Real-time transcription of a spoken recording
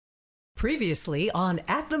Previously on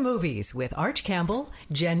At the Movies with Arch Campbell,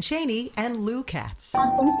 Jen Chaney, and Lou Katz.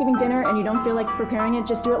 Have Thanksgiving dinner and you don't feel like preparing it,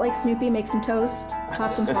 just do it like Snoopy, make some toast,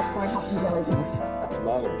 pop some popcorn, have some jelly beans.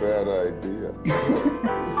 Not a bad idea.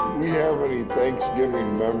 We have any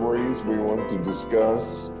Thanksgiving memories we want to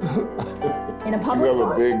discuss? In a public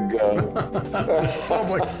forum. You have a big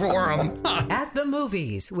public forum. At the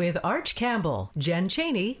Movies with Arch Campbell, Jen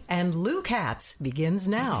Chaney, and Lou Katz begins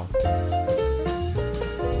now.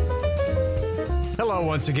 Hello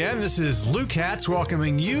once again, this is Lou Katz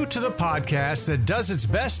welcoming you to the podcast that does its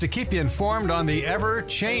best to keep you informed on the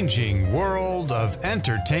ever-changing world of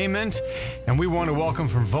entertainment. And we want to welcome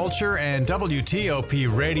from Vulture and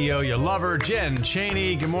WTOP Radio, your lover, Jen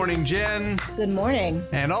Chaney. Good morning, Jen. Good morning.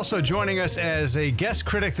 And also joining us as a guest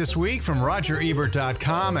critic this week from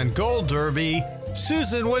RogerEbert.com and Gold Derby,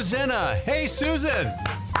 Susan Wayzata. Hey, Susan.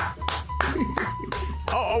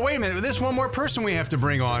 Oh, wait a minute. There's one more person we have to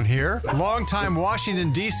bring on here. Longtime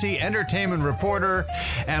Washington, D.C. entertainment reporter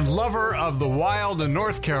and lover of the wild in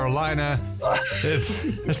North Carolina.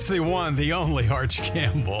 It's the one, the only Arch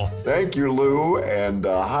Campbell. Thank you, Lou, and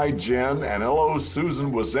hi, Jen, and hello,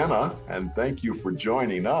 Susan Wayzata, and thank you for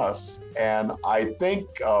joining us. And I think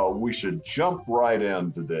we should jump right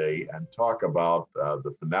in today and talk about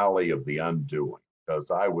the finale of The Undoing,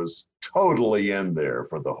 because I was totally in there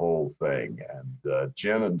for the whole thing. And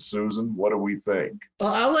Jen and Susan, what do we think?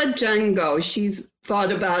 Well, I'll let Jen go. She's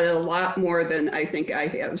thought about it a lot more than I think I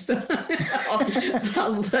have. So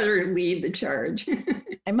I'll let her lead the charge.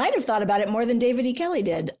 I might have thought about it more than David E. Kelley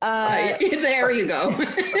did. There you go.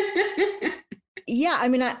 Yeah, I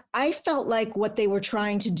mean, I felt like what they were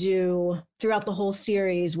trying to do throughout the whole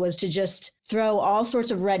series was to just throw all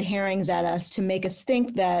sorts of red herrings at us to make us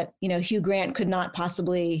think that, you know, Hugh Grant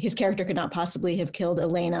his character could not possibly have killed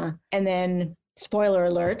Elena. And then, spoiler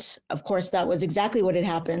alert, of course, that was exactly what had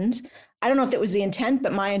happened. I don't know if it was the intent,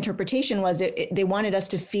 but my interpretation was they wanted us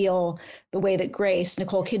to feel the way that Grace,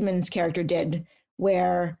 Nicole Kidman's character, did,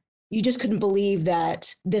 where you just couldn't believe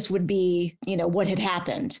that this would be, you know, what had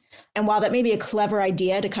happened. And while that may be a clever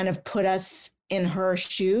idea to kind of put us in her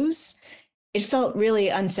shoes, it felt really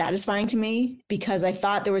unsatisfying to me because I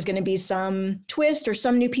thought there was going to be some twist or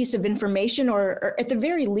some new piece of information, or at the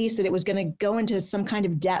very least that it was going to go into some kind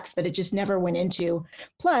of depth that it just never went into.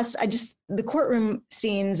 Plus, the courtroom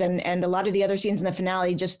scenes and a lot of the other scenes in the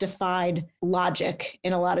finale just defied logic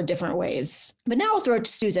in a lot of different ways. But now I'll throw it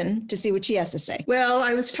to Susan to see what she has to say. Well,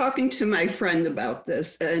 I was talking to my friend about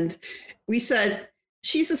this, and we said,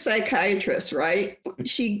 she's a psychiatrist, right?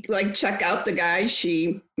 She check out the guy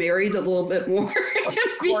she married a little bit more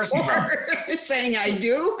before saying I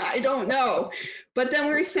don't know. But then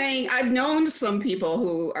we're saying I've known some people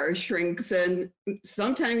who are shrinks, and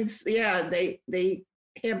sometimes, yeah, they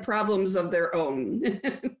have problems of their own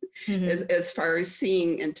mm-hmm. as far as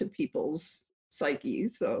seeing into people's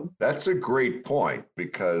psyches. So that's a great point,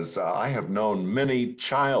 because I have known many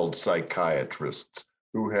child psychiatrists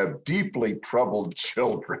who have deeply troubled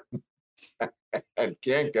children and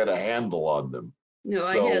can't get a handle on them. No,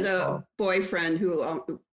 I had a boyfriend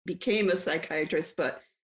who became a psychiatrist, but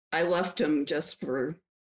I left him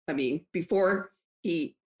before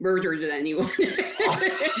he murdered anyone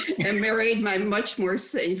and married my much more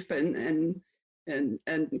safe and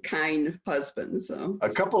kind husband. So a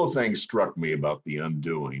couple of things struck me about The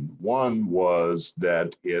Undoing. One was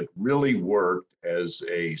that it really worked as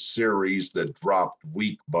a series that dropped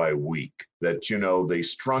week by week, that, you know, they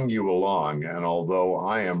strung you along. And although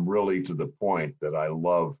I am really to the point that I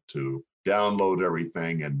love to download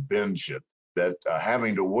everything and binge it, that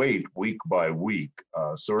having to wait week by week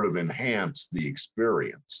sort of enhanced the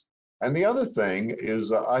experience. And the other thing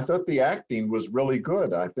is I thought the acting was really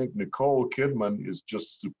good. I think Nicole Kidman is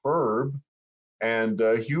just superb. And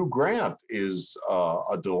Hugh Grant is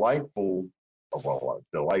a delightful, well,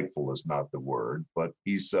 delightful is not the word, but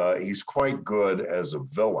he's quite good as a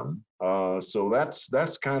villain. So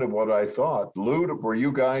that's kind of what I thought. Lou, were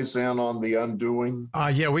you guys in on The Undoing?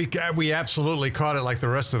 Yeah, we absolutely caught it like the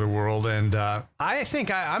rest of the world. And I think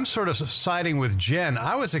I'm sort of siding with Jen.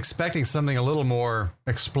 I was expecting something a little more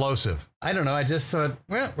explosive. I don't know. I just thought,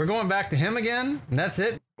 well, we're going back to him again, and that's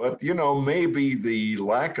it. But, you know, maybe the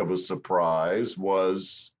lack of a surprise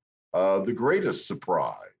was the greatest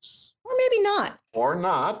surprise. Or maybe not. Or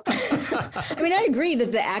not. I mean, I agree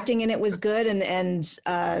that the acting in it was good,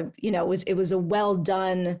 and you know, it was a well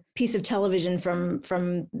done piece of television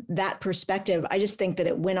from that perspective. I just think that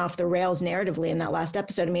it went off the rails narratively in that last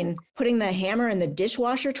episode. I mean, putting the hammer in the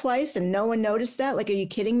dishwasher twice and no one noticed that. Like, are you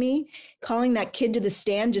kidding me? Calling that kid to the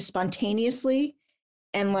stand just spontaneously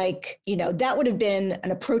And like, that would have been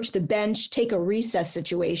an approach the bench, take a recess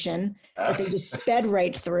situation that they just sped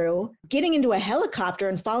right through. Getting into a helicopter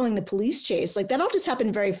and following the police chase, like that all just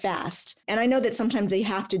happened very fast. And I know that sometimes they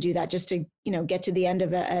have to do that just to, get to the end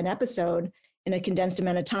of an episode in a condensed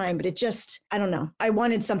amount of time. But it just, I don't know. I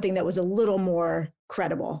wanted something that was a little more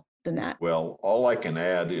credible than that. Well, all I can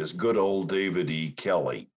add is good old David E.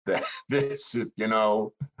 Kelley. This is,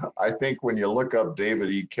 I think when you look up David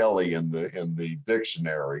E. Kelley in the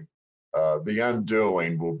dictionary, The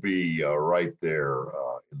Undoing will be right there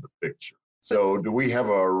in the picture. So do we have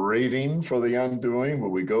a rating for The Undoing? Will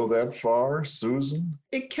we go that far, Susan?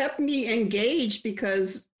 It kept me engaged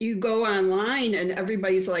because you go online and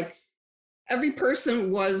everybody's like, every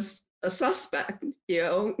person was a suspect,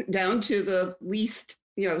 down to the least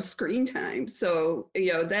screen time. So,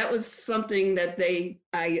 that was something that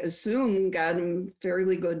I assume got them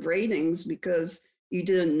fairly good ratings because you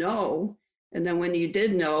didn't know. And then when you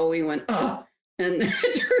did know, we went, oh, and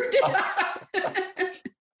turned it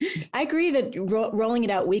I agree that rolling it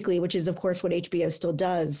out weekly, which is of course what HBO still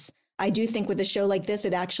does. I do think with a show like this,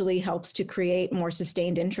 it actually helps to create more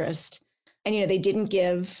sustained interest. And, they didn't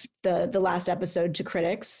give the last episode to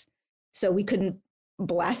critics, so we couldn't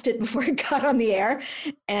blast it before it got on the air.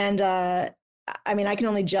 And I can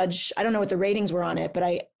only judge, I don't know what the ratings were on it,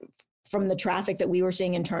 but from the traffic that we were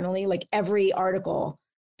seeing internally, like every article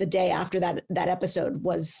the day after that episode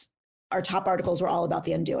our top articles were all about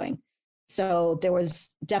The Undoing. So there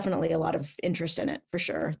was definitely a lot of interest in it for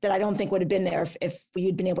sure that I don't think would have been there if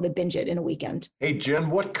you'd been able to binge it in a weekend. Hey, Jen,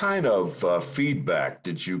 what kind of feedback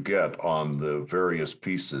did you get on the various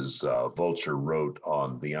pieces Vulture wrote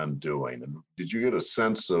on The Undoing? And did you get a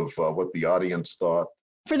sense of what the audience thought?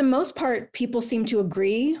 For the most part, people seem to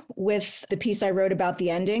agree with the piece I wrote about the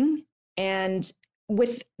ending. And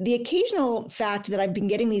with the occasional fact that I've been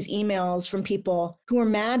getting these emails from people who are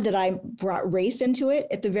mad that I brought race into it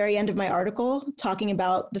at the very end of my article, talking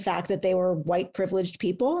about the fact that they were white privileged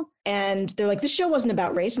people. And they're like, this show wasn't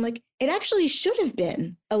about race. I'm like, it actually should have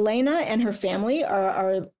been. Elena and her family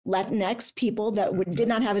are Latinx people that did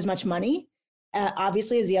not have as much money,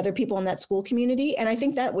 obviously, as the other people in that school community. And I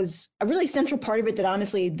think that was a really central part of it that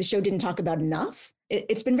honestly, the show didn't talk about enough.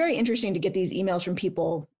 It's been very interesting to get these emails from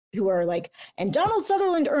people who are like, and Donald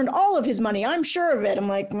Sutherland earned all of his money, I'm sure of it. I'm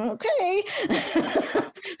like, okay.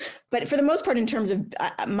 But for the most part, in terms of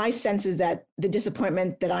my sense is that the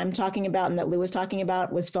disappointment that I'm talking about and that Lou was talking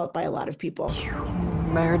about was felt by a lot of people. You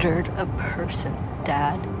murdered a person,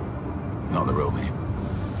 Dad. Not the real me.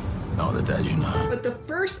 Not the dad you know. But the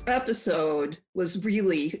first episode was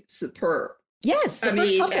really superb. Yes. Because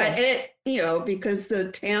the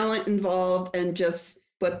talent involved and just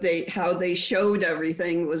how they showed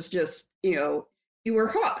everything was just, you were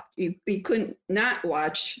hooked. You couldn't not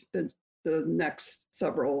watch the next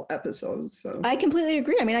several episodes. So I completely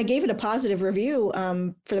agree. I gave it a positive review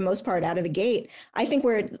for the most part out of the gate. I think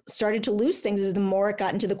where it started to lose things is the more it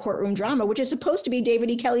got into the courtroom drama, which is supposed to be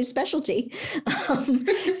David E. Kelley's specialty.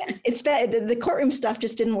 The courtroom stuff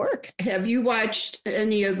just didn't work. Have you watched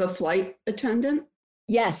any of The Flight Attendant?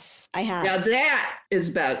 Yes, I have. Now that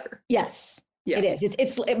is better. Yes. Yes. It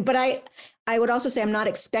is. But I would also say I'm not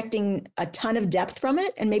expecting a ton of depth from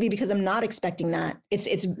it. And maybe because I'm not expecting that,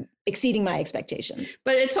 it's exceeding my expectations.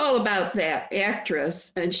 But it's all about that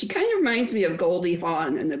actress. And she kind of reminds me of Goldie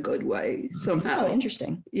Hawn in a good way somehow. Oh,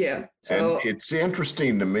 interesting. Yeah. So, and it's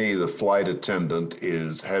interesting to me, The Flight Attendant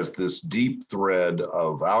has this deep thread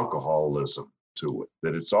of alcoholism to it,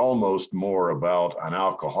 that it's almost more about an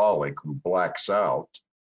alcoholic who blacks out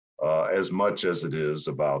as much as it is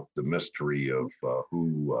about the mystery of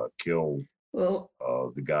who killed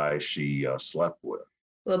the guy she slept with.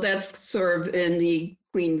 Well, that's sort of in the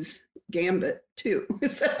Queen's Gambit too.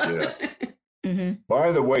 Yeah. Mm-hmm.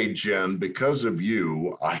 By the way, Jen, because of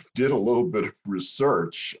you, I did a little bit of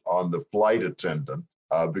research on The Flight Attendant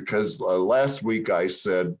because last week I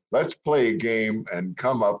said, let's play a game and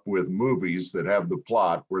come up with movies that have the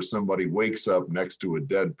plot where somebody wakes up next to a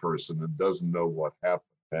dead person and doesn't know what happened.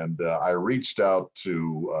 And I reached out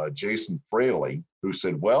to Jason Fraley, who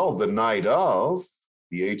said, well, The Night Of,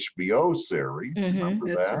 the HBO series, remember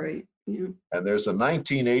That's that? Right. Yeah. And there's a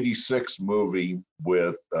 1986 movie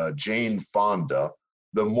with Jane Fonda,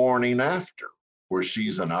 The Morning After, where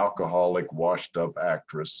she's an alcoholic, washed-up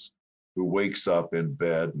actress who wakes up in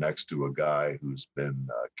bed next to a guy who's been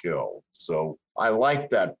killed. So I like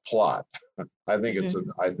that plot. I think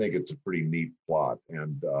it's a pretty neat plot,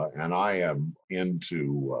 and I am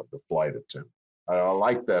into The Flight Attendant. I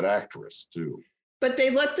like that actress too. But they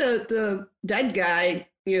let the dead guy,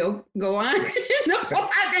 go on in the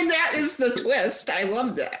plot, and that is the twist. I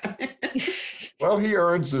love that. Well, he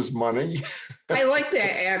earns his money. I like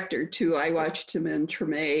that actor too. I watched him in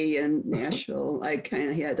Treme and Nashville. I kind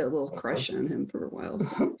of had a little crush on him for a while.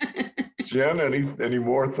 So. Jen, any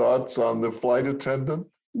more thoughts on the flight attendant?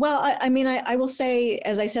 Well, I will say,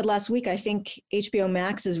 as I said last week, I think HBO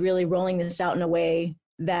Max is really rolling this out in a way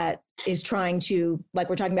that is trying to, like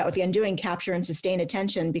we're talking about with The Undoing, capture and sustain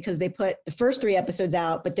attention, because they put the first 3 episodes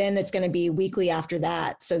out, but then it's going to be weekly after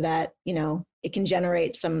that, so that, you know, it can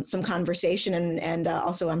generate some conversation and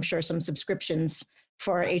also, I'm sure, some subscriptions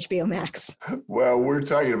for HBO Max. Well, we're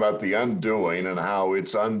talking about The Undoing and how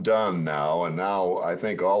it's undone now. And now I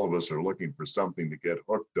think all of us are looking for something to get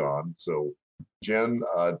hooked on. So, Jen,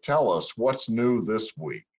 tell us what's new this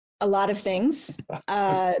week. A lot of things,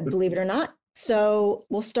 believe it or not. So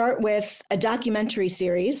we'll start with a documentary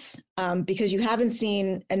series because you haven't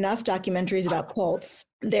seen enough documentaries about cults.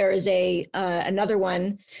 There is another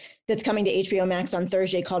one that's coming to HBO Max on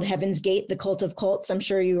Thursday called Heaven's Gate, the Cult of Cults. I'm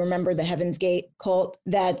sure you remember the Heaven's Gate cult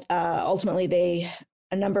that ultimately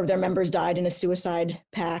a number of their members died in a suicide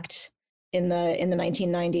pact in the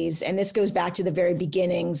 1990s. And this goes back to the very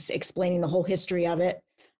beginnings, explaining the whole history of it.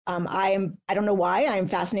 I don't know why I'm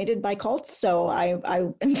fascinated by cults. So I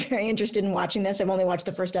am very interested in watching this. I've only watched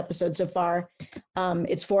the first episode so far.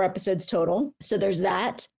 It's 4 episodes total. So there's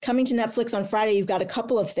that. Coming to Netflix on Friday, you've got a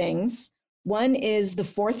couple of things. One is the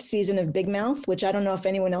 4th season of Big Mouth, which I don't know if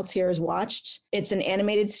anyone else here has watched. It's an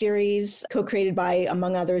animated series co-created by,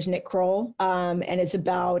 among others, Nick Kroll. And it's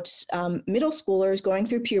about middle schoolers going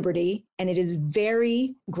through puberty. And it is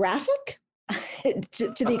very graphic.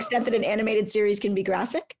 to the extent that an animated series can be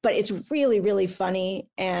graphic, but it's really, really funny.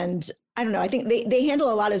 And I don't know, I think they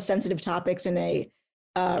handle a lot of sensitive topics in a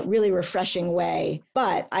really refreshing way,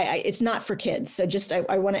 but it's not for kids. So just,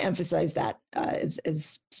 I want to emphasize that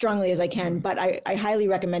as strongly as I can, but I highly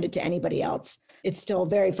recommend it to anybody else. It's still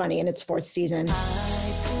very funny in its 4th season.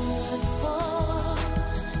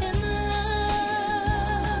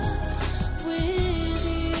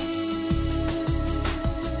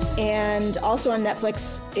 And also on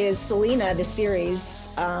Netflix is Selena, the series,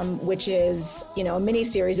 which is, you know, a mini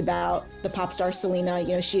series about the pop star Selena.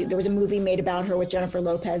 You know, there was a movie made about her with Jennifer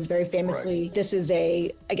Lopez, very famously. Right. This is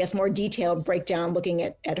I guess, more detailed breakdown looking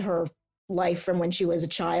at her life from when she was a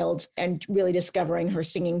child and really discovering her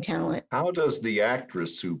singing talent. How does the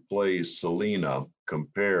actress who plays Selena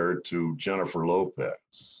compare to Jennifer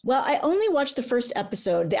Lopez? Well, I only watched the first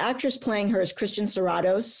episode. The actress playing her is Christian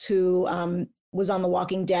Serratos, who was on The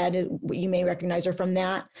Walking Dead. You may recognize her from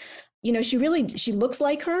that. You know, she looks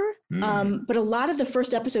like her. But a lot of the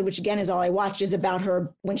first episode, which again is all I watched, is about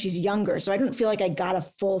her when she's younger. So I don't feel like I got a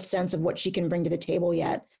full sense of what she can bring to the table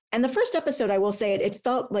yet. And the first episode, I will say it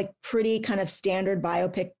felt like pretty kind of standard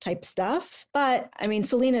biopic type stuff. But I mean,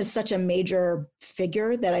 Selena is such a major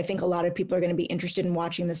figure that I think a lot of people are going to be interested in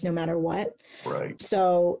watching this no matter what. Right.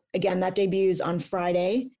 So again, that debuts on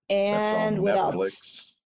Friday. And what else?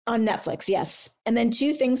 On Netflix, yes. And then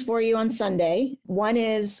 2 things for you on Sunday. One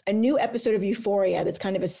is a new episode of Euphoria that's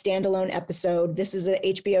kind of a standalone episode. This is an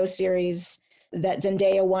HBO series that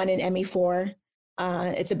Zendaya won an Emmy for.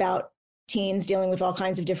 It's about teens dealing with all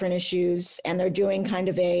kinds of different issues. And they're doing kind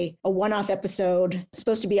of a one-off episode,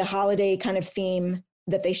 supposed to be a holiday kind of theme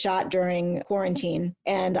that they shot during quarantine.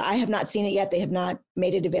 And I have not seen it yet. They have not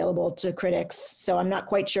made it available to critics. So I'm not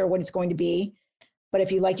quite sure what it's going to be. But if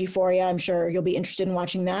you liked Euphoria, I'm sure you'll be interested in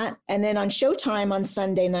watching that. And then on Showtime on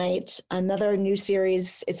Sunday night, another new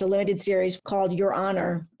series. It's a limited series called Your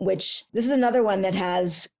Honor, which this is another one that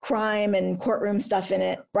has crime and courtroom stuff in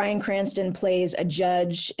it. Bryan Cranston plays a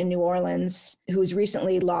judge in New Orleans who's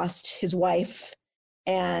recently lost his wife,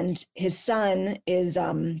 and his son is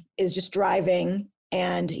just driving,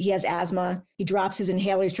 and he has asthma. He drops his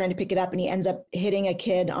inhaler, he's trying to pick it up, and he ends up hitting a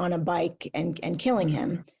kid on a bike and killing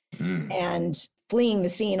him. And fleeing the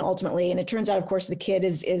scene ultimately. And it turns out, of course, the kid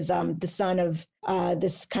is the son of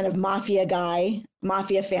this kind of mafia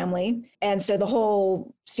family. And so the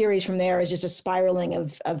whole series from there is just a spiraling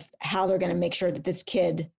of how they're going to make sure that this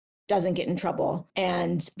kid doesn't get in trouble.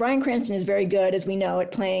 And Bryan Cranston is very good, as we know,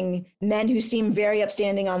 at playing men who seem very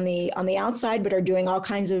upstanding on the outside, but are doing all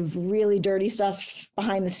kinds of really dirty stuff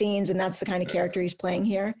behind the scenes. And that's the kind of character he's playing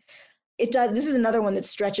here. This is another one that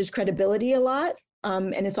stretches credibility a lot.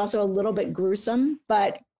 And it's also a little bit gruesome,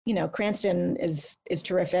 but you know, Cranston is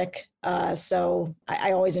terrific. So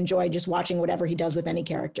I always enjoy just watching whatever he does with any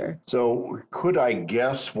character. So could I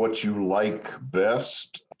guess what you like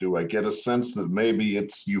best? Do I get a sense that maybe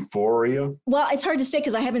it's Euphoria? Well, it's hard to say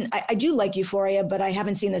because I do like Euphoria, but I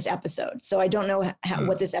haven't seen this episode. So I don't know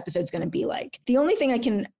what this episode's going to be like. The only thing I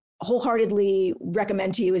can wholeheartedly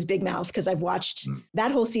recommend to you is Big Mouth, because I've watched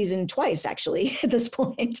that whole season twice actually at this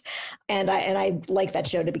point, and I like that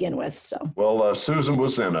show to begin with. So well, Susan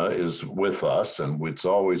Wozina is with us, and it's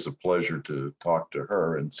always a pleasure to talk to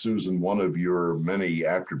her. And Susan, one of your many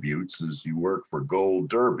attributes is you work for Gold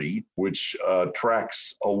Derby, which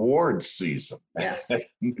tracks awards season. Yes.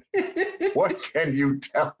 What can you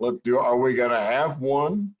tell us? Are we going to have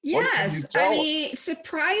one? Yes. I mean,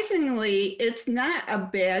 surprisingly, it's not a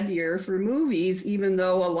bad year for movies, even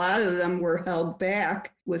though a lot of them were held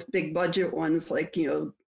back with big budget ones like,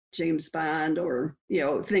 James Bond, or,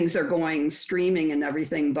 things are going streaming and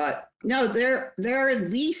everything. But no, there are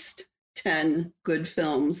at least 10 good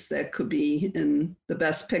films that could be in the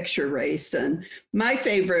Best Picture race. And my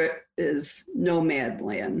favorite is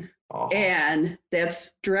Nomadland. And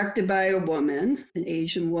that's directed by a woman, an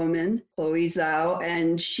Asian woman, Chloe Zhao,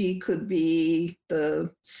 and she could be the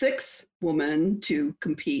 6th woman to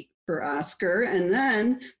compete for Oscar. And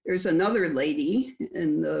then there's another lady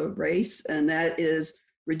in the race, and that is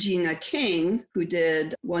Regina King, who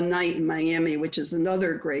did One Night in Miami, which is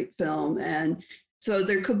another great film. And so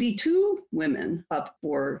there could be 2 women up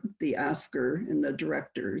for the Oscar in the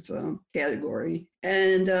director's category.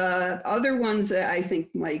 And other ones that I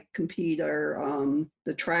think might compete are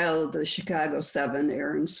The Trial of the Chicago 7,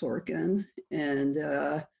 Aaron Sorkin,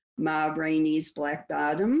 and Ma Rainey's Black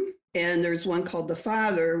Bottom. And there's one called The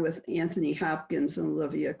Father with Anthony Hopkins and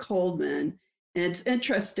Olivia Colman. And it's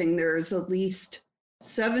interesting, there's at least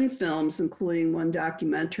 7 films, including one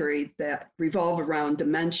documentary, that revolve around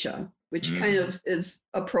dementia, which kind of is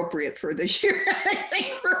appropriate for this year, I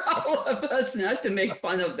think, for all of us, not to make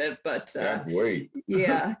fun of it, but wait.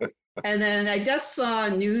 Yeah. And then I just saw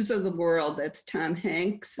News of the World. That's Tom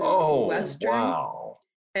Hanks. Oh, Western. wow.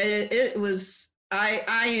 And it was,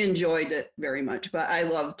 I enjoyed it very much, but I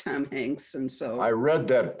love Tom Hanks. And so I read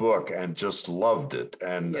that book and just loved it.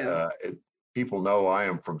 And people know I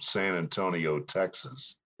am from San Antonio,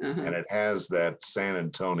 Texas, and it has that San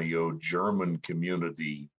Antonio German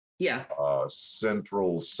community,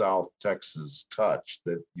 Central South Texas touch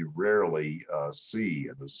that you rarely see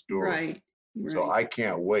in a story. Right. So I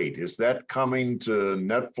can't wait. Is that coming to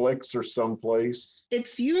Netflix or someplace?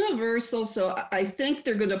 It's Universal, so I think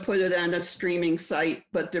they're going to put it on a streaming site,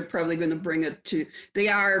 but they're probably going to bring it to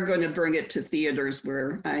theaters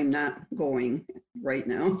where I'm not going right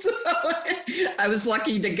now. So I was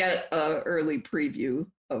lucky to get an early preview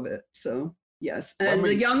of it. So yes, and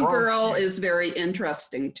the young girl is very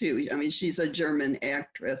interesting too. I mean, she's a German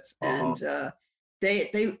actress, and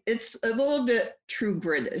it's a little bit true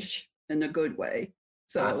British in a good way.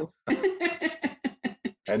 So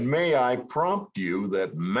and may I prompt you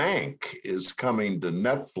that Mank is coming to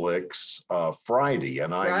Netflix Friday,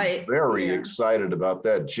 and I'm very excited about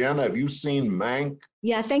that. Jen, have you seen Mank?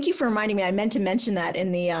 Yeah, thank you for reminding me. I meant to mention that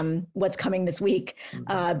in the what's coming this week,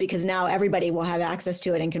 because now everybody will have access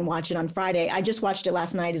to it and can watch it on Friday. I just watched it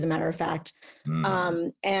last night, as a matter of fact.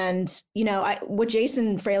 And, what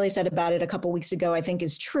Jason Fraley said about it a couple weeks ago, I think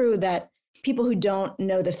is true, that people who don't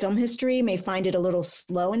know the film history may find it a little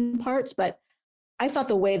slow in parts, but I thought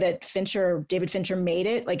the way that David Fincher made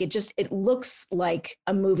it, like it looks like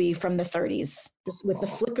a movie from the 30s, just with the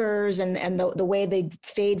flickers and the way they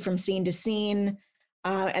fade from scene to scene.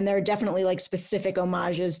 And there are definitely like specific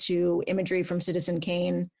homages to imagery from Citizen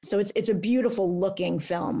Kane. So it's a beautiful looking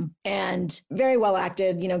film and very well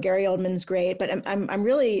acted. Gary Oldman's great, but I'm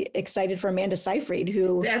really excited for Amanda Seyfried,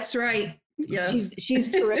 who— That's right. Yes. She's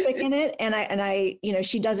terrific in it, and I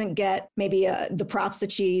she doesn't get maybe the props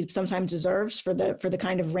that she sometimes deserves for the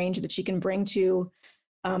kind of range that she can bring to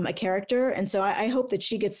a character, and so I hope that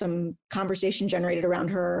she gets some conversation generated around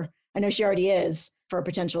her. I know she already is, for a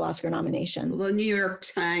potential Oscar nomination. The New York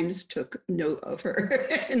Times took note of her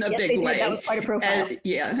in a big way. That was quite a profile.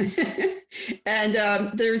 And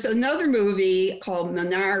there's another movie called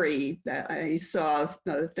Minari that I saw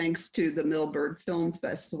thanks to the Millburg Film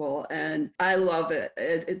Festival, and I love it.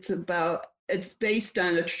 It's based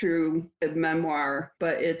on a true memoir,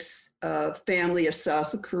 but it's a family of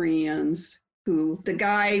South Koreans who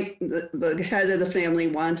the head of the family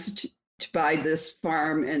wants to buy this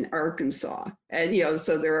farm in Arkansas. And,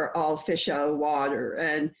 so they're all fish out of water.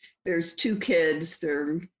 And there's 2 kids,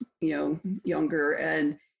 they're, younger,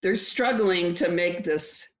 and they're struggling to make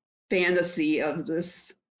this fantasy of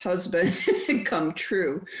this husband come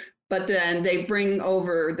true. But then they bring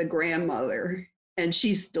over the grandmother, and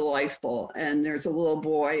she's delightful. And there's a little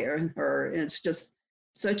boy and her, and it's just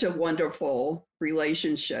such a wonderful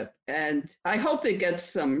relationship. And I hope it gets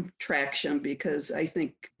some traction because I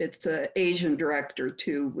think it's an Asian director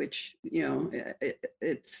too, which, you know,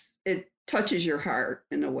 it touches your heart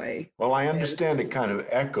in a way. Well, I understand it kind of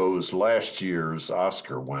echoes last year's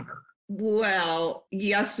Oscar winner. Well,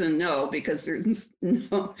 yes and no, because there's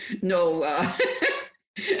no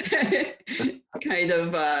kind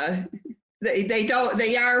of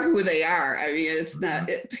they are who they are. I mean, it's not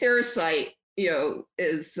Parasite, you know,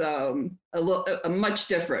 is a much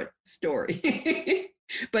different story.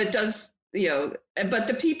 But it does, you know, but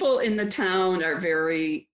the people in the town are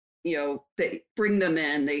very, you know, they bring them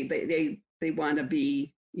in, they want to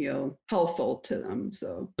be, you know, helpful to them.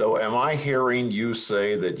 So am I hearing you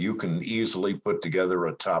say that you can easily put together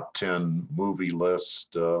a top 10 movie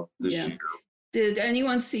list this year? Did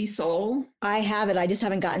anyone see Soul? I have it. I just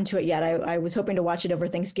haven't gotten to it yet. I was hoping to watch it over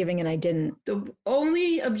Thanksgiving and I didn't. The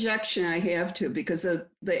only objection I have to it, because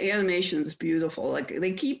the animation is beautiful. Like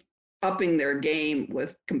they keep upping their game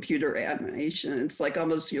with computer animation. It's like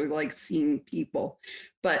almost you're like seeing people,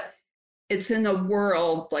 but it's in a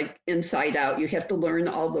world like Inside Out. You have to learn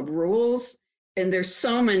all the rules. And there's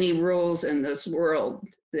so many rules in this world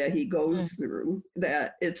that he goes through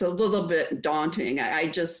that it's a little bit daunting. I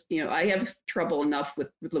just, you know, I have trouble enough with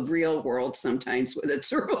the real world sometimes with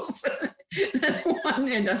its rules one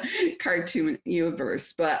in a cartoon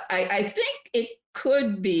universe. But I think it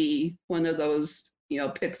could be one of those, you know,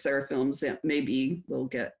 Pixar films that maybe we'll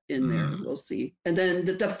get in there. We'll see. And then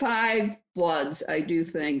the Five Bloods, I do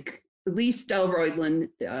think, at least Delroy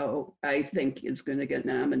Lindo, I think, is going to get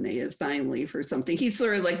nominated finally for something. He's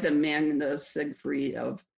sort of like the Magnus Siegfried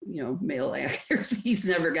of, you know, male actors. He's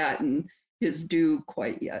never gotten his due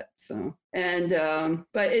quite yet. So, and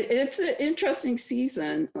but it's an interesting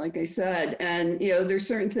season, like I said. And, you know, there's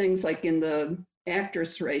certain things like in the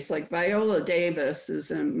actress race, like Viola Davis is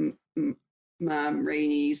in Mom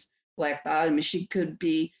Rainey's Black Bottom. She could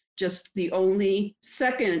be just the only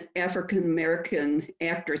second African-American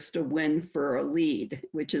actress to win for a lead,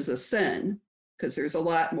 which is a sin, because there's a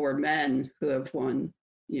lot more men who have won,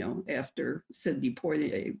 you know, after Sidney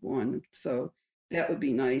Poitier won. So that would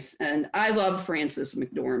be nice. And I love Frances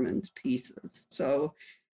McDormand's pieces. So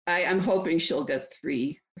I'm hoping she'll get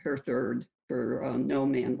her third for No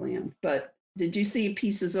Man Land. But did you see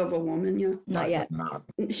Pieces of a Woman yet? Not yet. No.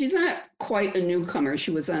 She's not quite a newcomer.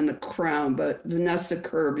 She was on The Crown, but Vanessa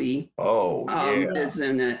Kirby is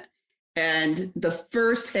in it. And the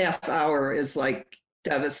first half hour is like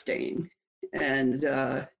devastating. And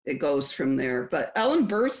it goes from there. But Ellen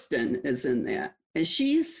Burstyn is in that. And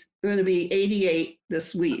she's going to be 88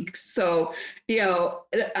 this week. So, you know,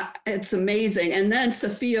 it's amazing. And then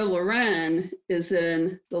Sophia Loren is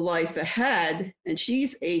in The Life Ahead, and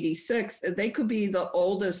she's 86. They could be the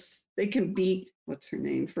oldest. They can beat, what's her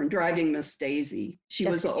name, from Driving Miss Daisy. She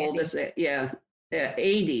was the oldest, at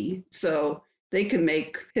 80. So they can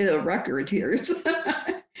hit a record here.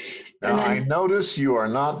 Now, I notice you are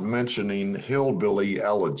not mentioning Hillbilly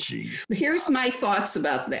Elegy. Here's my thoughts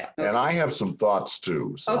about that. Okay. And I have some thoughts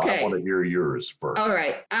too, so I want to hear yours first. All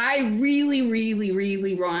right. I really, really,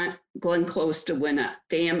 really want Glenn Close to win a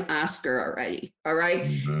damn Oscar already. All right.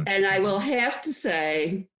 Mm-hmm. And I will have to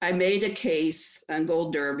say, I made a case on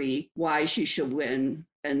Gold Derby why she should win.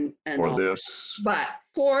 And for this. But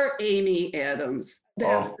poor Amy Adams,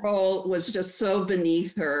 that role was just so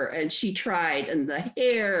beneath her, and she tried, and the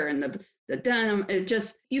hair and the denim, it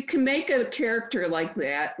just, you can make a character like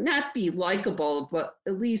that not be likable, but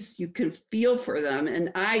at least you can feel for them.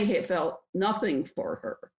 And I have felt nothing for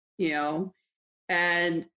her, you know.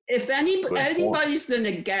 And if anybody's going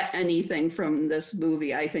to get anything from this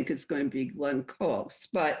movie, I think it's going to be Glenn Close.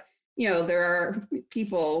 But you know, there are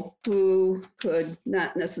people who could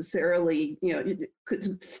not necessarily, you know,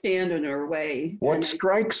 could stand in her way. What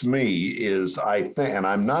strikes me is, I think, and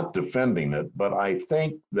I'm not defending it, but I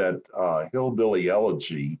think that Hillbilly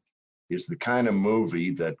Elegy is the kind of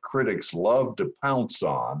movie that critics love to pounce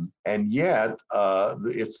on, and yet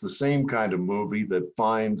it's the same kind of movie that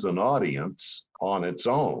finds an audience on its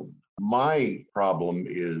own. My problem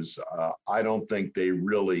is I don't think they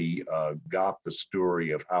really got the story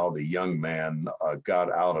of how the young man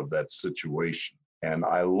got out of that situation. And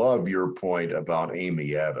I love your point about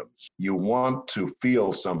Amy Adams. You want to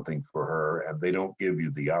feel something for her, and they don't give you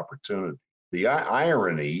the opportunity. The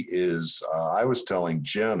irony is, I was telling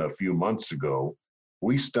Jen a few months ago,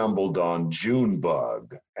 we stumbled on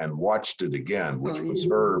Junebug and watched it again, which was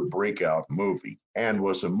her breakout movie, and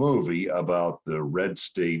was a movie about the red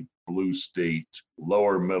state, blue state,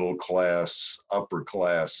 lower middle class, upper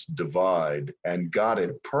class divide, and got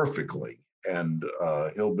it perfectly. and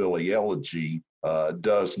Hillbilly Elegy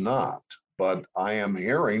does not. But I am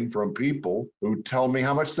hearing from people who tell me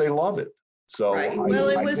how much they love it. So right.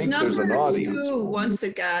 It was number 2 once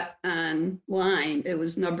it got online. It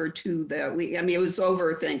was number 2 that week. I mean, it was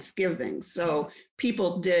over Thanksgiving, so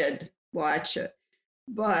people did watch it.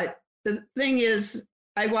 But the thing is,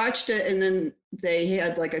 I watched it, and then they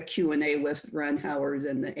had like a Q&A with Ron Howard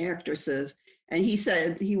and the actresses, and he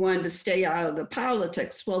said he wanted to stay out of the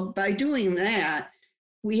politics. Well, by doing that,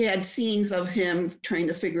 we had scenes of him trying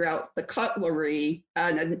to figure out the cutlery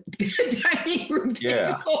on a dining room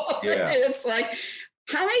table. Yeah. It's like,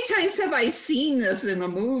 how many times have I seen this in a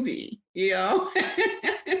movie? You know?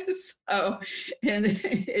 So, and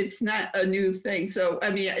it's not a new thing. So,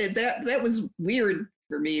 I mean, that was weird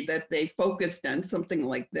for me that they focused on something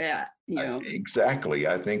like that. You know? Exactly.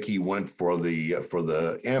 I think he went for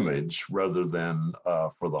the image rather than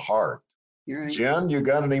for the heart. Right. Jen, you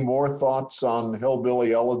got any more thoughts on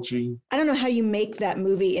Hillbilly Elegy? I don't know how you make that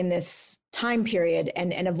movie in this time period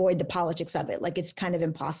and avoid the politics of it. Like, it's kind of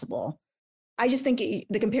impossible. I just think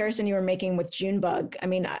the comparison you were making with Junebug, I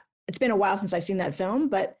mean, it's been a while since I've seen that film,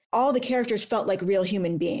 but all the characters felt like real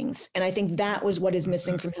human beings. And I think that was what is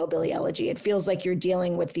missing from Hillbilly Elegy. It feels like you're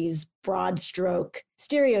dealing with these broad stroke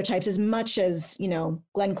stereotypes as much as, you know,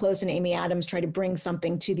 Glenn Close and Amy Adams try to bring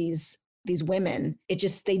something to these women.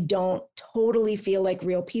 They don't totally feel like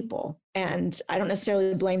real people. And I don't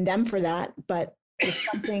necessarily blame them for that, but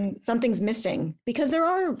something's missing, because there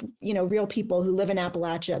are, you know, real people who live in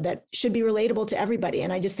Appalachia that should be relatable to everybody.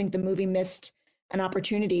 And I just think the movie missed an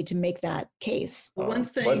opportunity to make that case. One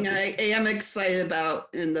thing I am excited about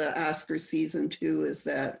in the Oscar season 2 is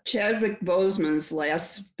that Chadwick Boseman's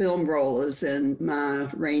last film role is in Ma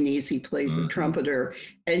Rainey's. He plays the trumpeter,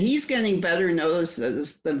 and he's getting better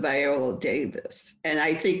notices than Viola Davis. And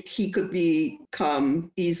I think he could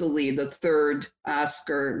become easily the 3rd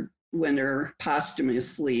Oscar winner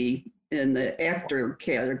posthumously in the actor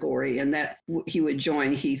category, and that he would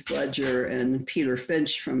join Heath Ledger and Peter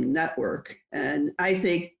Finch from Network. And I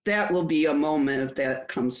think that will be a moment if that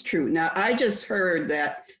comes true. Now, I just heard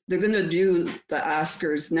that they're going to do the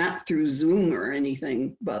Oscars not through Zoom or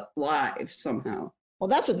anything, but live somehow. Well,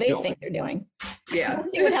 that's what they think they're doing. Yeah. We'll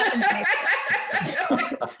see what happens.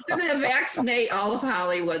 They're going to vaccinate all of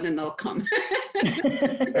Hollywood and they'll come.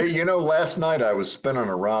 Hey, you know, last night I was spinning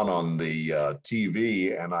around on the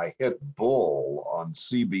TV and I hit Bull on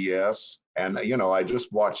CBS. And, you know, I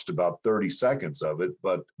just watched about 30 seconds of it,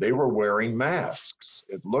 but they were wearing masks.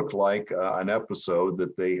 It looked like an episode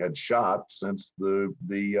that they had shot since the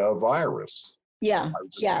virus. Yeah.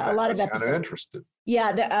 A lot of episodes. Kind of interested.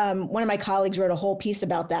 Yeah. One of my colleagues wrote a whole piece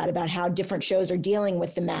about that, about how different shows are dealing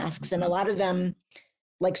with the masks. And a lot of them,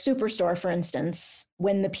 like Superstore, for instance,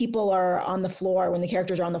 when the people are on the floor, when the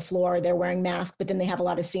characters are on the floor, they're wearing masks, but then they have a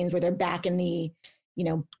lot of scenes where they're back in the, you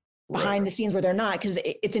know, behind the scenes where they're not, because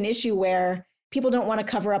it's an issue where people don't want to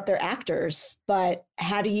cover up their actors, but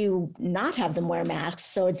how do you not have them wear masks?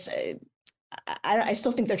 So it's, I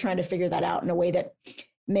still think they're trying to figure that out in a way that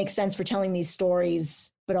makes sense for telling these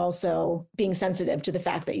stories, but also being sensitive to the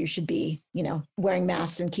fact that you should be, you know, wearing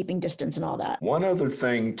masks and keeping distance and all that. One other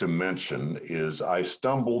thing to mention is I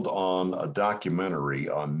stumbled on a documentary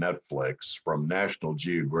on Netflix from National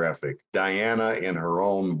Geographic, Diana in Her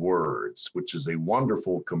Own Words, which is a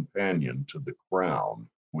wonderful companion to The Crown,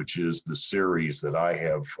 which is the series that I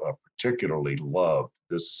have particularly loved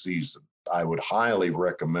this season. I would highly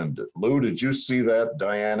recommend it. Lou, did you see that,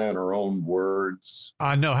 Diana in Her Own Words?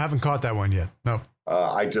 No, haven't caught that one yet. No.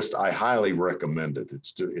 I highly recommend it.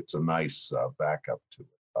 It's a nice backup to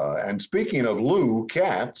it. And speaking of Lou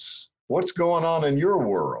Katz, what's going on in your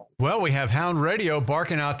world? Well, we have Hound Radio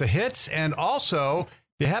barking out the hits, and also,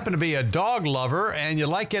 if you happen to be a dog lover and you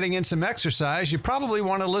like getting in some exercise, you probably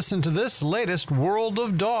want to listen to this latest World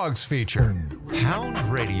of Dogs feature. Hound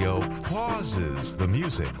Radio pauses the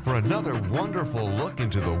music for another wonderful look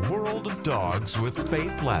into the world of dogs with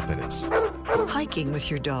Faith Lapidus. Hiking with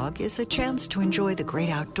your dog is a chance to enjoy the great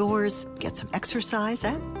outdoors, get some exercise,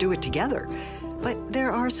 and do it together. But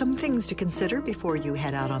there are some things to consider before you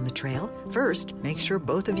head out on the trail. First, make sure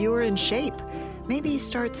both of you are in shape. Maybe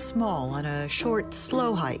start small on a short,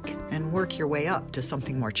 slow hike and work your way up to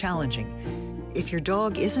something more challenging. If your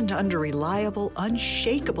dog isn't under reliable,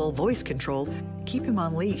 unshakable voice control, keep him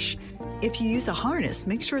on leash. If you use a harness,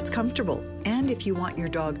 make sure it's comfortable. And if you want your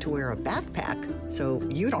dog to wear a backpack, so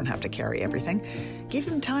you don't have to carry everything, give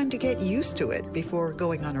him time to get used to it before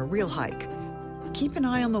going on a real hike. Keep an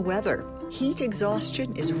eye on the weather. Heat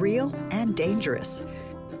exhaustion is real and dangerous.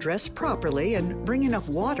 Dress properly and bring enough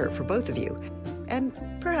water for both of you. And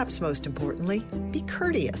perhaps most importantly, be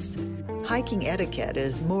courteous. Hiking etiquette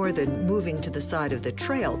is more than moving to the side of the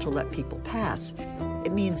trail to let people pass.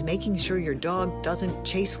 It means making sure your dog doesn't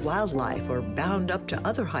chase wildlife or bound up to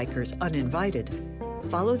other hikers uninvited.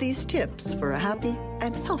 Follow these tips for a happy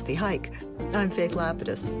and healthy hike. I'm Faith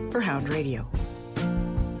Lapidus for Hound Radio.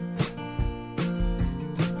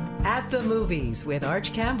 At the Movies with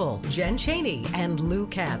Arch Campbell, Jen Chaney, and Lou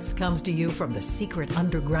Katz comes to you from the secret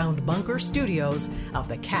underground bunker studios of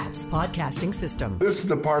the Katz podcasting system. This is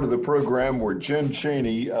the part of the program where Jen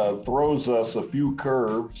Chaney throws us a few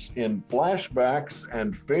curves in flashbacks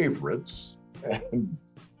and favorites. And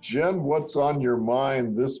Jen, what's on your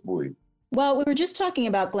mind this week? Well, we were just talking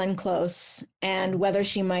about Glenn Close and whether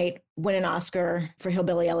she might win an Oscar for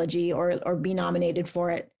Hillbilly Elegy or be nominated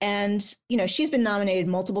for it. And, you know, she's been nominated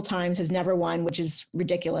multiple times, has never won, which is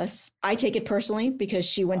ridiculous. I take it personally because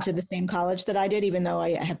she went to the same college that I did, even though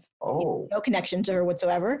I have no connection to her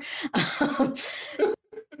whatsoever.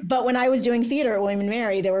 But when I was doing theater at William &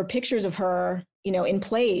 Mary, there were pictures of her, you know, in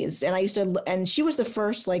plays. And she was the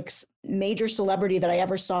first like major celebrity that I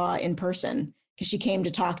ever saw in person, because she came to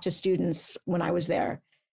talk to students when I was there.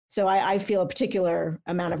 So I feel a particular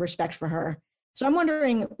amount of respect for her. So I'm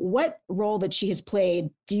wondering what role that she has played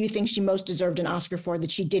do you think she most deserved an Oscar for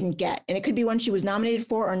that she didn't get? And it could be one she was nominated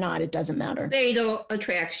for or not. It doesn't matter. Fatal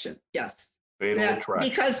Attraction. Yes. Fatal Attraction.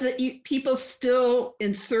 Because people still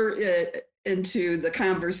insert it into the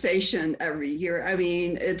conversation every year. I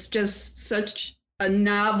mean, it's just such a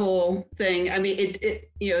novel thing. I mean,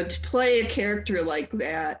 it to play a character like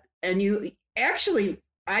that, and you actually,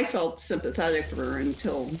 I felt sympathetic for her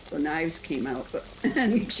until the knives came out, but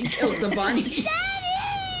and she killed the bunny.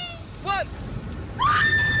 Daddy! What?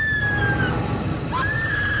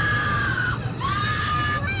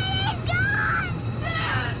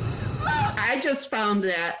 I just found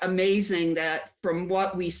that amazing that from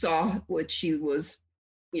what we saw, what she was,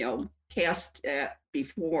 cast at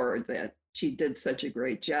before, that she did such a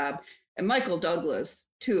great job. And Michael Douglas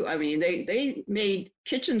too. I mean, they made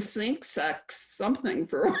kitchen sink sex something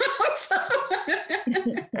for a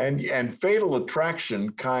while. And Fatal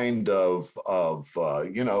Attraction kind of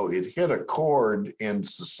it hit a chord in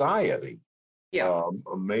society. Yeah.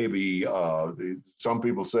 Maybe some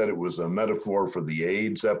people said it was a metaphor for the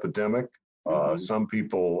AIDS epidemic. Some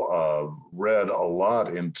people read a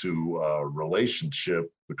lot into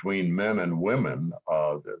relationship between men and women.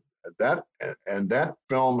 That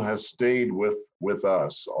film has stayed with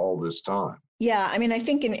us all this time. Yeah, I mean, I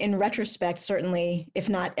think in retrospect, certainly, if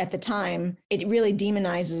not at the time, it really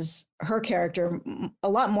demonizes her character a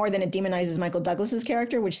lot more than it demonizes Michael Douglas's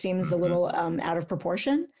character, which seems a little out of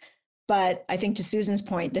proportion. But I think to Susan's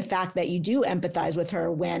point, the fact that you do empathize with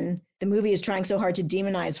her when the movie is trying so hard to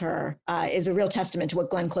demonize her is a real testament to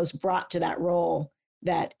what Glenn Close brought to that role,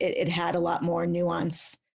 that it had a lot more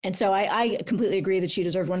nuance. And so I completely agree that she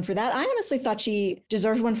deserved one for that. I honestly thought she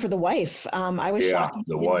deserved one for The Wife. I was shocked.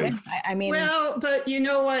 The Wife. I mean, well, but you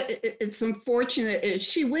know what? It's unfortunate. If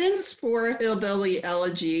she wins for Hillbilly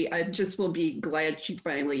Elegy, I just will be glad she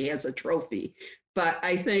finally has a trophy. But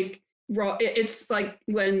I think it's like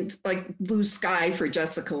Blue Sky for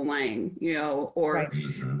Jessica Lange,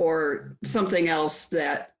 or something else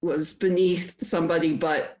that was beneath somebody,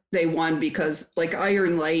 but they won because, like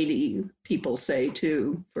Iron Lady, people say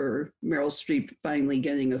too, for Meryl Streep finally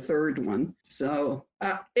getting a third one. So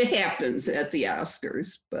it happens at the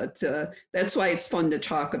Oscars, but that's why it's fun to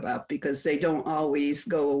talk about, because they don't always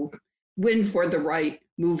win for the right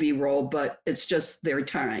movie role, but it's just their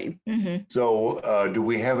time. So do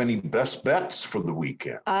we have any best bets for the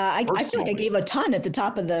weekend? I feel like I gave a ton at the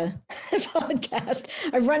top of the podcast.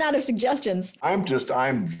 I've run out of suggestions.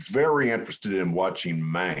 I'm very interested in watching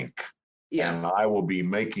Mank. Yes. And I will be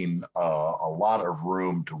making a lot of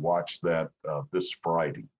room to watch that this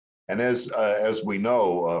Friday. And as we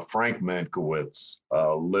know, Frank Mankiewicz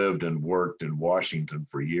lived and worked in Washington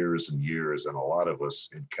for years and years, and a lot of us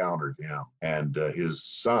encountered him. And his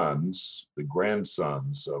sons, the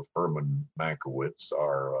grandsons of Herman Mankiewicz,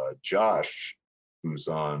 are Josh, who's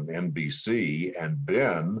on NBC, and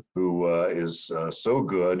Ben, who is so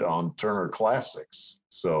good on Turner Classics.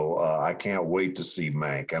 So I can't wait to see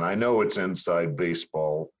Mank. And I know it's inside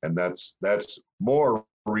baseball, and that's more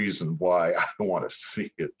reason why I want to see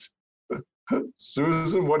it.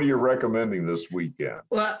 Susan, what are you recommending this weekend?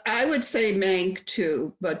 Well, I would say Mank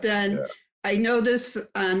too, but then I notice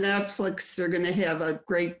on Netflix they're going to have a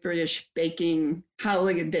Great British Baking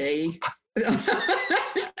Holiday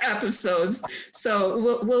episodes.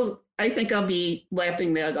 So I think I'll be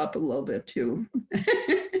lapping that up a little bit too.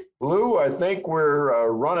 Lou, I think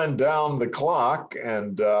we're running down the clock,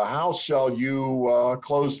 and how shall you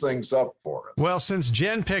close things up for us? Well, since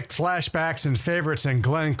Jen picked flashbacks and favorites and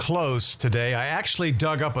Glenn Close today, I actually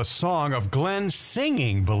dug up a song of Glenn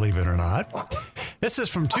singing, believe it or not. This is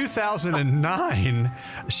from 2009.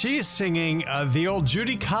 She's singing the old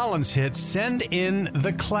Judy Collins hit, Send in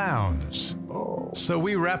the Clowns. So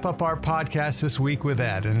we wrap up our podcast this week with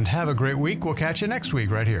that, and have a great week. We'll catch you next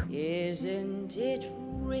week right here. Isn't it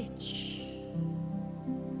rich?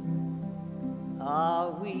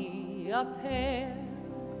 Are we a pair?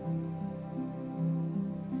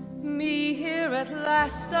 Me here at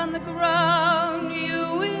last on the ground,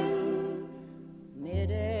 you in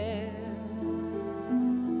midair.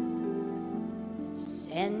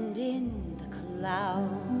 Send in the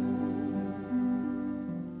clouds.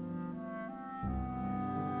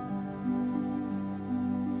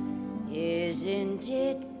 Isn't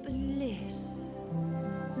it bliss?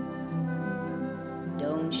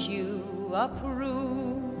 Don't you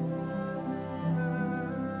approve?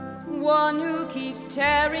 One who keeps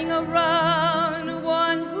tearing around,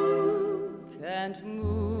 one who can't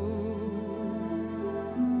move.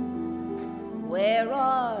 Where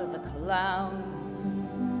are the clowns?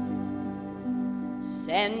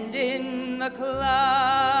 Send in the clowns.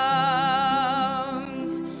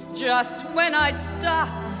 Just when I'd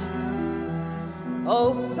stopped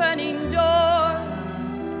opening doors,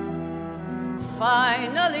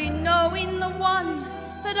 finally knowing the one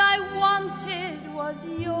that I wanted was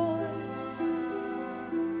yours,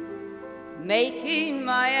 making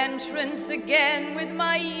my entrance again with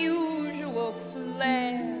my usual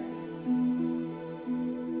flair,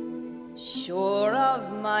 sure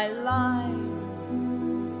of my lines,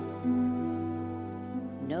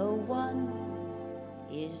 no one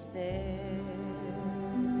is there.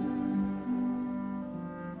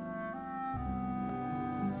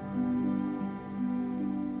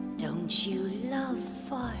 Don't you love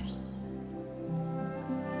farce?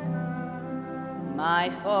 My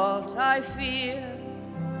fault, I fear.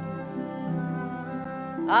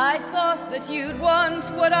 I thought that you'd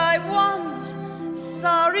want what I want.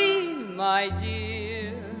 Sorry, my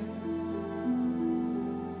dear.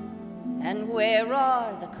 And where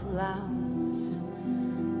are the clowns?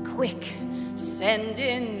 Quick, send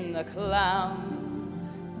in the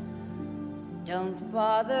clowns. Don't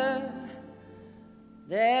bother,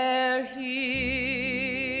 they're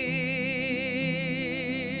here.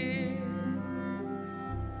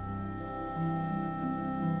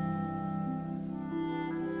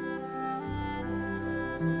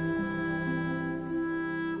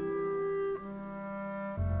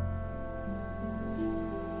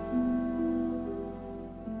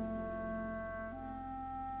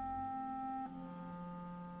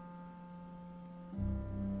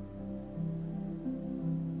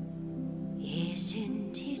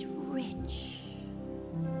 Isn't it rich?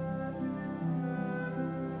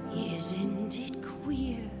 Isn't it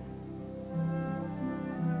queer?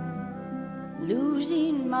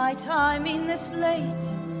 Losing my time in this late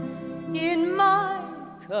in my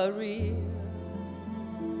career.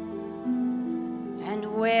 And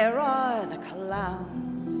where are the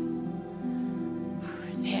clowns?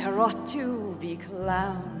 There ought to be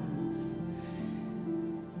clowns.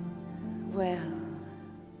 Well,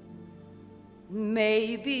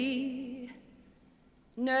 maybe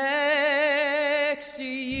next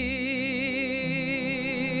year.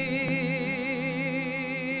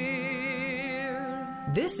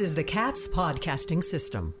 This is the Cats Podcasting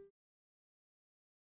System.